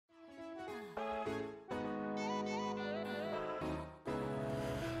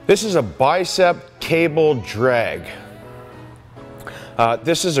This is a bicep cable drag.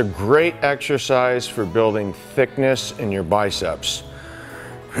 This is a great exercise for building thickness in your biceps.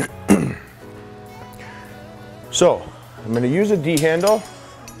 So, I'm going to use a D handle.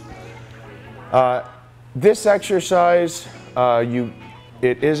 This exercise,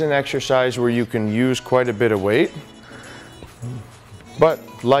 it is an exercise where you can use quite a bit of weight. But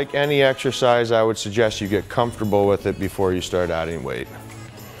like any exercise, I would suggest you get comfortable with it before you start adding weight.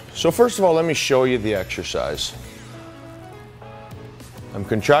 So first of all, let me show you the exercise. I'm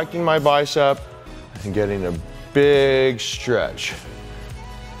contracting my bicep and getting a big stretch.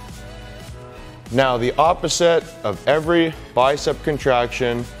 Now, the opposite of every bicep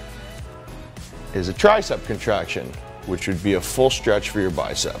contraction is a tricep contraction, which would be a full stretch for your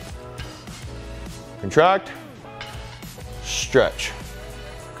bicep. Contract, stretch.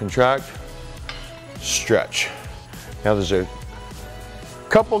 Contract, stretch. Now there's a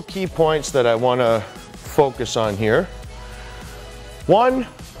couple key points that I want to focus on here. One,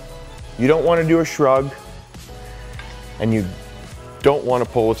 you don't want to do a shrug, and you don't want to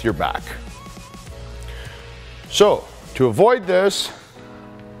pull with your back. So, to avoid this,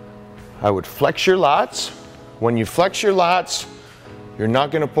 I would flex your lats. When you flex your lats, you're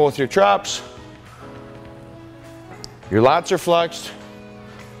not going to pull with your traps. Your lats are flexed,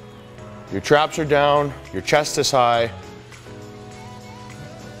 your traps are down, your chest is high,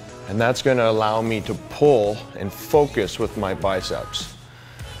 and that's going to allow me to pull and focus with my biceps.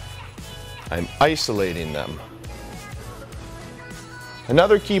 I'm isolating them.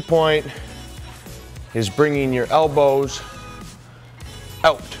 Another key point is bringing your elbows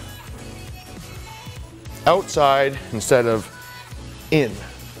out. Outside instead of in.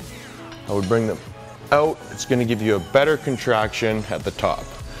 I would bring them out. It's going to give you a better contraction at the top.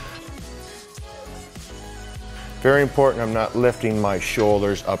 Very important, I'm not lifting my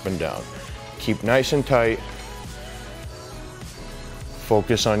shoulders up and down. Keep nice and tight.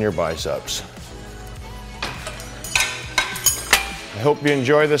 Focus on your biceps. I hope you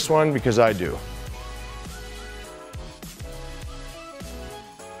enjoy this one because I do.